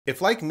If,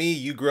 like me,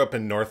 you grew up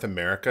in North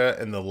America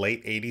in the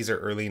late 80s or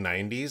early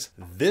 90s,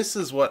 this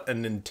is what a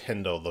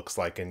Nintendo looks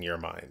like in your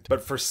mind.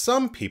 But for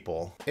some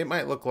people, it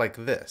might look like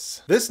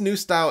this. This new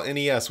style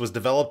NES was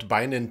developed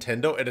by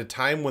Nintendo at a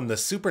time when the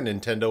Super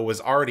Nintendo was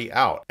already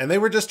out, and they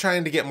were just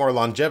trying to get more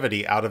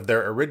longevity out of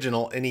their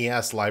original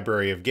NES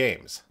library of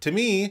games. To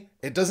me,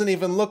 it doesn't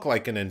even look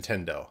like a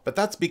Nintendo, but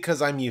that's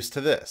because I'm used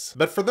to this.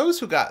 But for those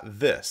who got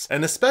this,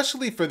 and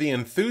especially for the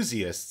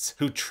enthusiasts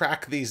who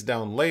track these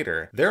down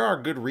later, there are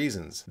good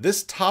reasons.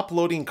 This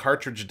top-loading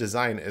cartridge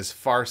design is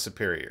far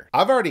superior.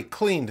 I've already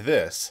cleaned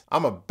this.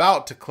 I'm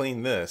about to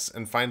clean this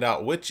and find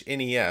out which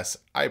NES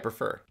I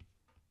prefer.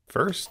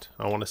 First,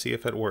 I want to see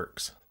if it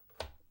works.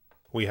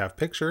 We have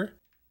picture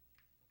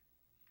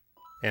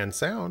and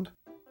sound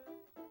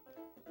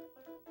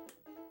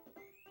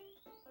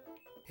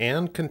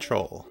and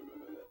control.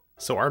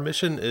 So our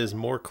mission is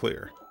more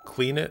clear.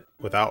 Clean it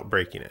without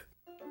breaking it.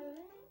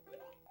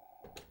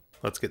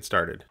 Let's get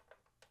started.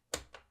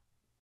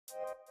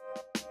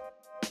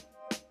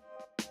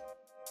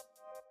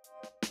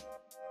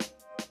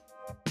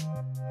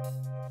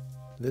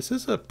 This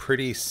is a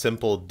pretty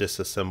simple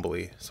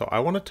disassembly, so I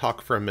want to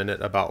talk for a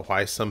minute about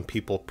why some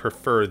people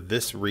prefer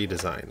this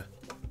redesign.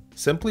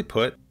 Simply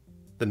put,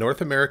 the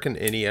North American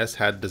NES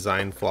had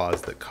design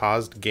flaws that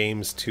caused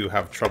games to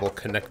have trouble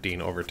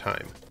connecting over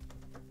time.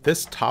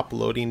 This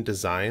top-loading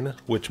design,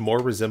 which more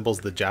resembles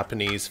the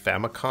Japanese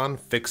Famicom,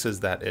 fixes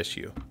that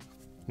issue.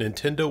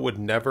 Nintendo would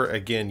never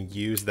again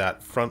use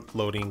that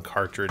front-loading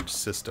cartridge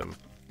system,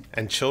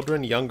 and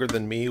children younger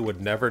than me would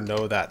never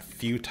know that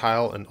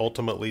futile and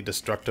ultimately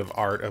destructive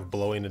art of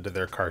blowing into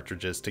their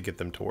cartridges to get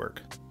them to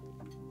work.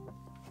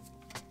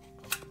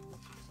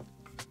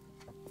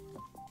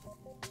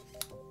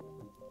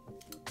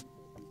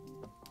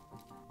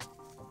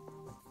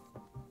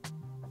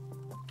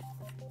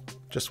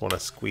 Just want to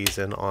squeeze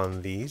in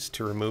on these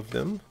to remove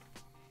them,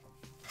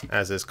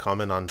 as is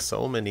common on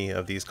so many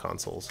of these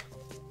consoles.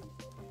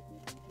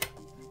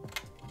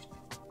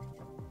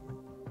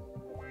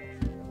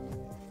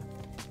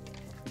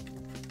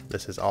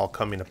 This is all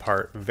coming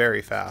apart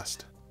very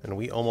fast, and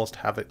we almost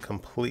have it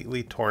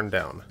completely torn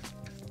down.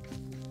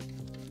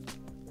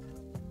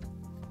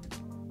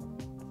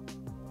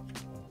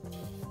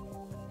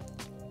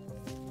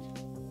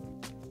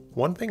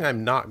 One thing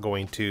I'm not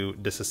going to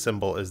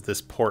disassemble is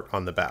this port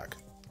on the back.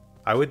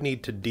 I would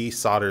need to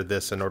desolder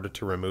this in order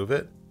to remove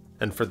it,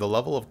 and for the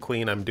level of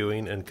clean I'm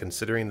doing and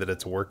considering that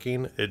it's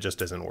working, it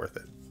just isn't worth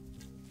it.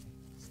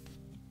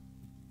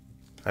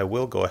 I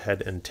will go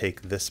ahead and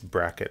take this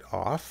bracket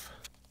off.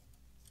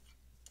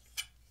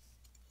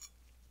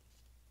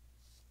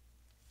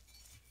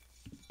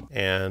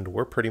 And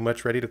we're pretty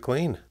much ready to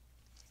clean.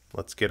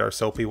 Let's get our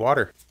soapy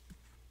water.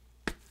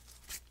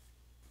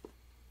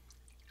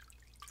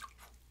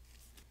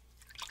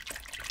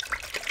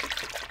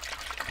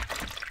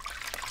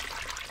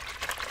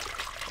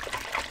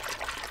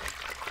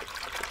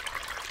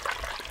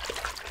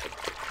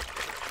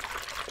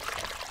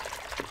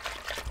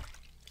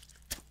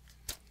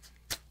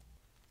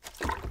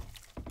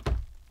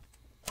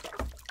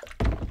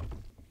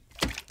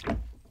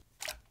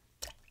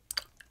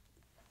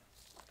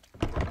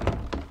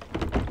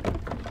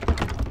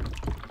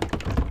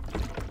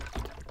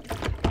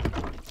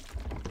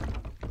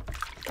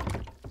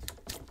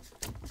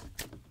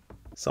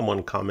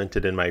 Someone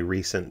commented in my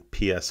recent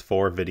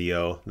PS4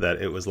 video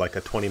that it was like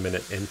a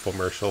 20-minute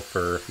infomercial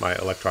for my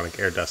electronic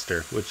air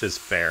duster, which is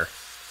fair.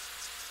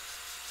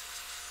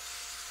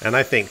 And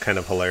I think kind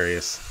of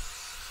hilarious.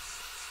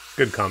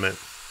 Good comment.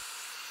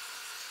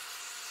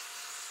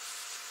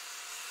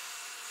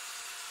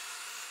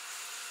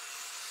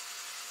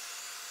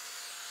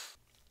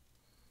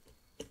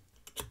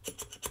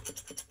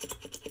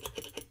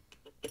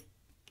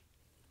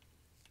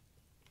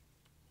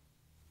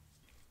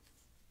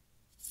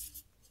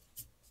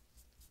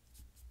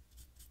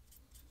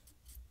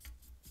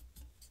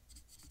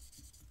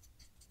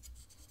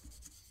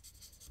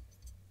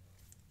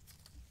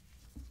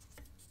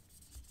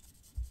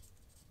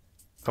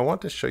 I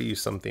want to show you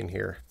something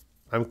here.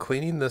 I'm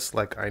cleaning this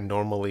like I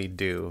normally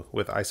do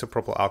with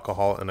isopropyl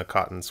alcohol and a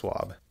cotton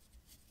swab.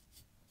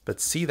 But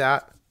see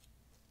that?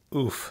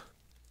 Oof.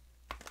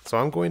 So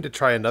I'm going to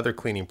try another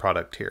cleaning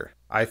product here.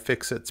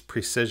 iFixit's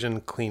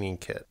Precision Cleaning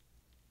Kit.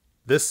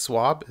 This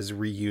swab is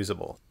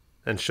reusable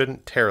and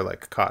shouldn't tear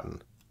like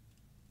cotton.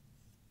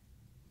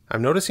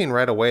 I'm noticing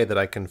right away that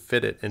I can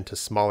fit it into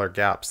smaller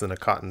gaps than a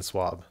cotton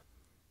swab.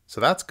 So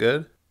that's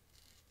good.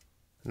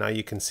 Now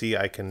you can see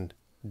I can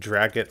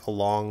drag it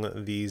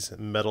along these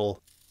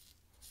metal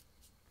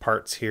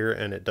parts here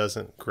and it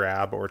doesn't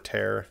grab or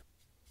tear.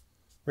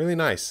 Really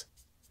nice.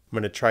 I'm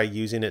going to try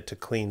using it to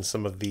clean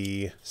some of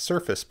the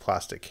surface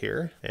plastic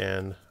here,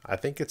 and I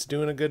think it's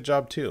doing a good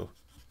job too.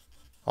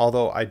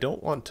 Although I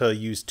don't want to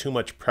use too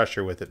much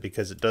pressure with it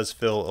because it does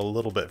feel a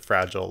little bit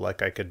fragile,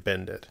 like I could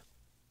bend it.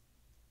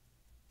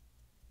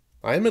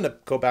 I'm going to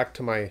go back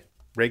to my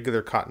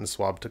regular cotton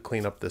swab to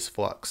clean up this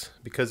flux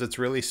because it's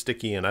really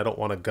sticky and I don't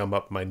want to gum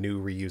up my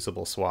new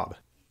reusable swab.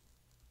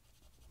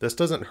 This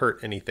doesn't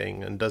hurt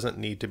anything and doesn't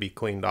need to be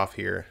cleaned off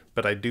here,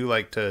 but I do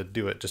like to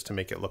do it just to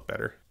make it look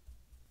better.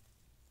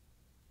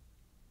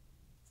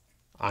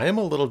 I am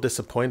a little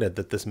disappointed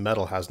that this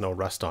metal has no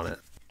rust on it.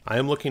 I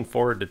am looking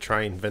forward to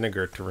trying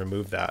vinegar to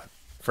remove that.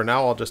 For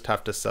now, I'll just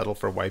have to settle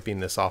for wiping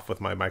this off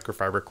with my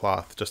microfiber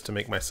cloth just to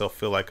make myself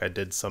feel like I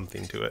did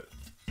something to it.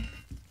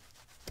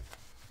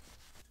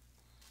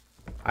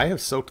 I have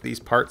soaked these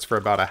parts for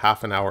about a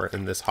half an hour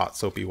in this hot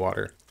soapy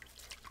water.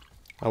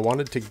 I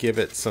wanted to give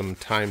it some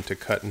time to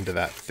cut into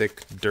that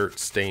thick dirt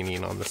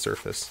staining on the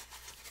surface.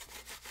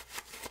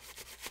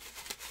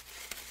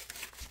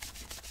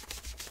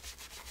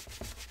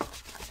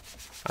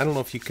 I don't know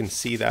if you can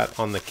see that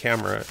on the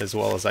camera as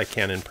well as I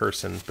can in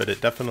person, but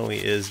it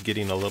definitely is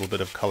getting a little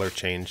bit of color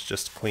change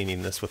just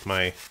cleaning this with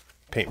my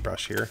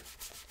paintbrush here.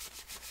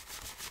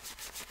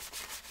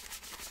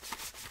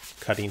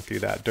 Cutting through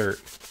that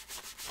dirt.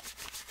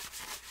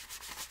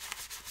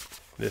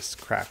 This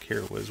crack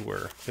here was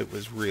where it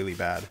was really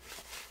bad.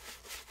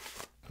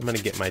 I'm going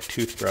to get my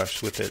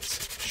toothbrush with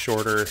its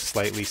shorter,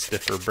 slightly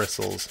stiffer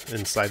bristles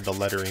inside the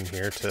lettering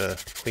here to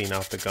clean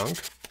out the gunk.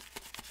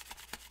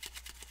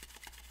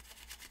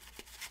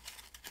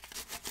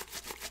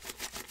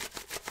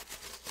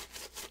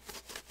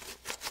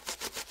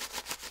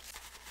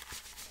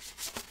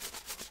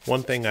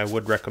 One thing I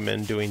would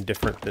recommend doing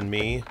different than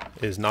me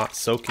is not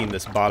soaking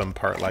this bottom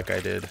part like I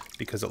did,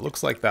 because it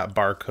looks like that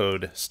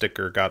barcode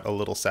sticker got a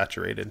little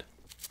saturated.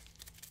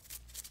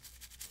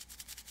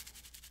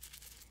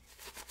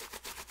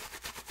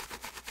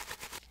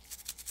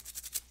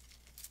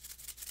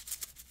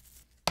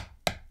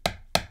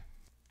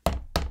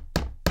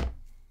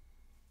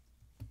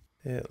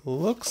 It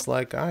looks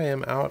like I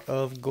am out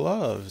of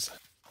gloves.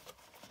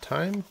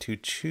 Time to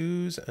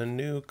choose a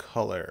new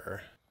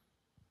color.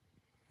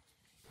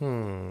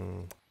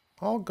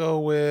 I'll go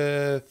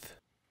with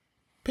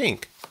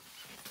pink.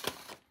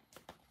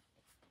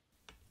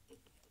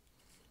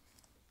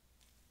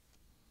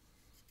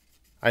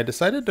 I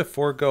decided to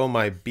forego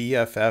my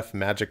BFF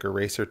magic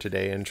eraser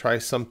today and try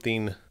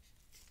something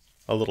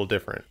a little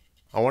different.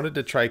 I wanted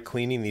to try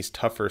cleaning these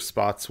tougher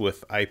spots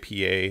with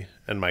IPA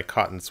and my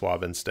cotton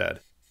swab instead.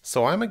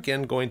 So I'm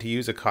again going to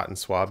use a cotton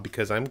swab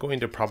because I'm going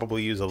to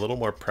probably use a little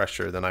more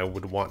pressure than I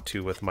would want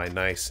to with my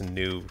nice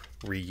new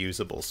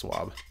reusable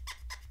swab.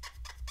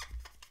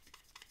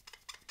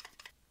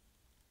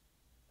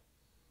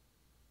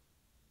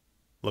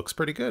 Looks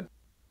pretty good.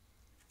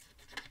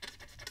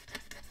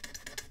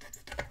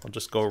 I'll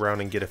just go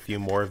around and get a few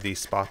more of these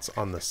spots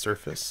on the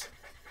surface.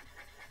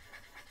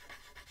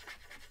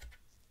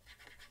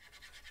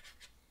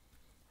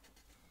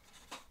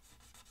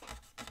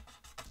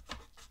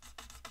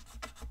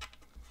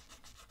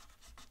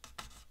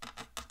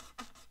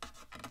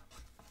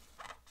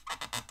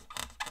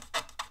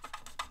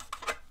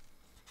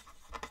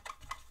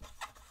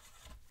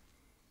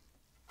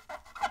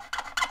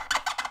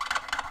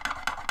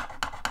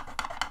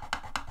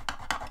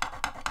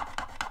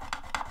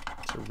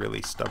 A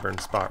really stubborn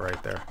spot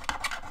right there.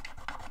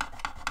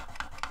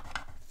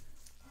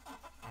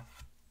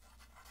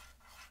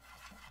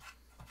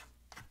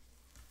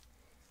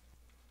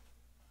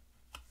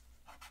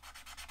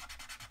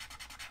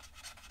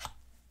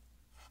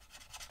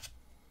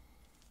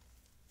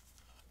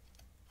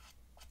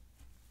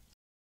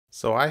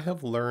 So I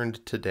have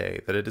learned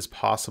today that it is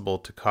possible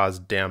to cause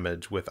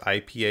damage with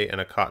IPA and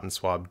a cotton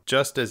swab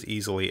just as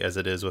easily as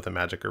it is with a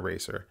magic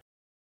eraser.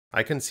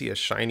 I can see a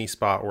shiny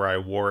spot where I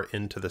wore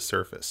into the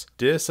surface.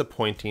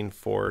 Disappointing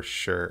for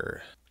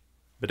sure.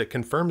 But it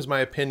confirms my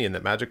opinion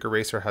that magic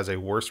eraser has a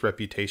worse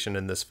reputation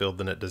in this field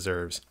than it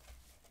deserves.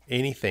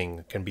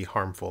 Anything can be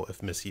harmful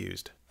if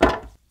misused.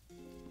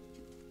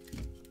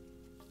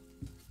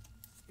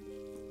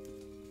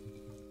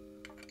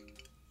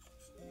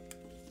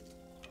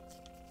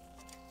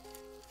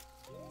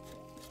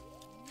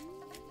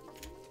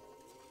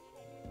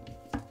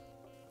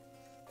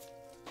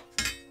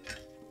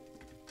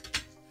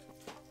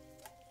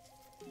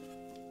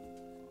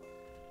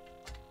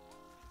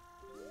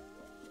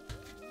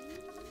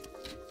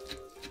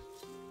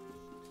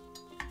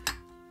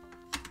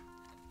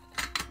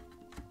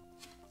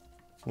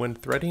 When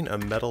threading a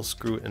metal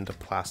screw into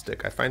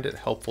plastic, I find it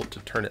helpful to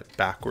turn it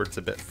backwards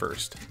a bit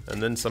first,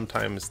 and then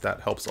sometimes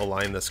that helps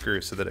align the screw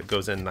so that it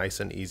goes in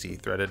nice and easy,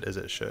 threaded as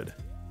it should.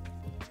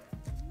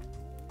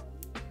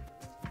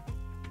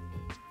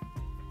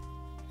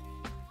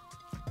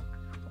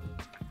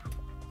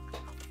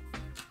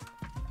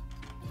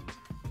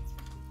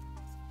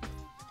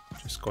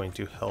 Just going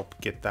to help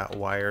get that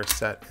wire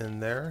set in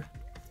there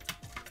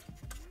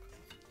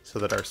so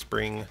that our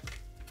spring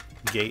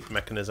gate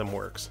mechanism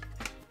works.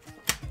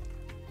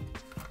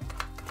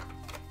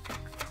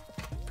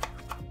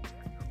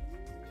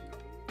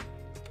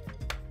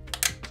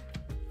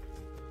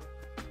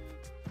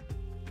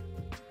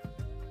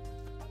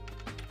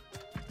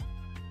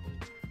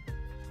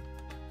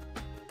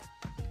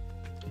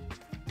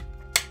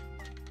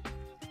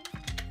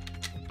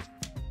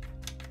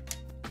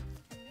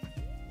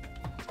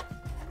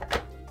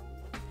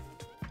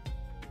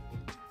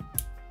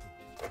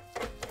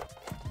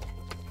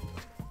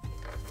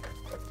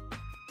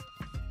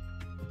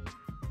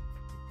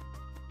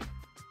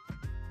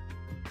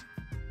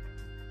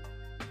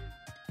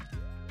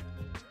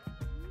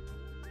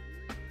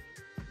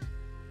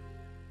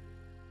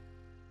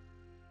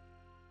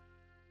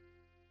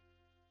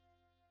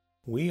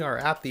 We are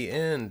at the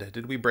end.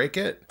 Did we break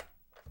it?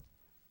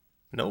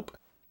 Nope.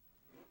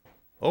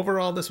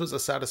 Overall, this was a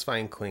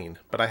satisfying clean,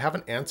 but I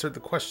haven't answered the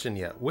question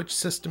yet. Which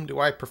system do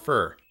I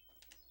prefer?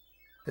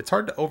 It's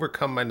hard to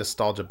overcome my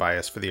nostalgia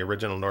bias for the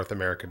original North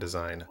America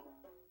design,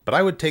 but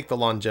I would take the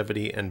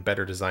longevity and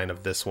better design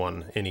of this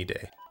one any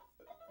day.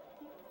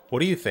 What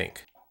do you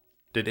think?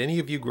 Did any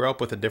of you grow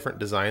up with a different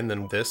design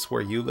than this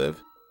where you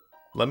live?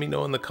 Let me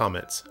know in the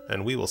comments,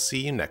 and we will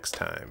see you next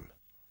time.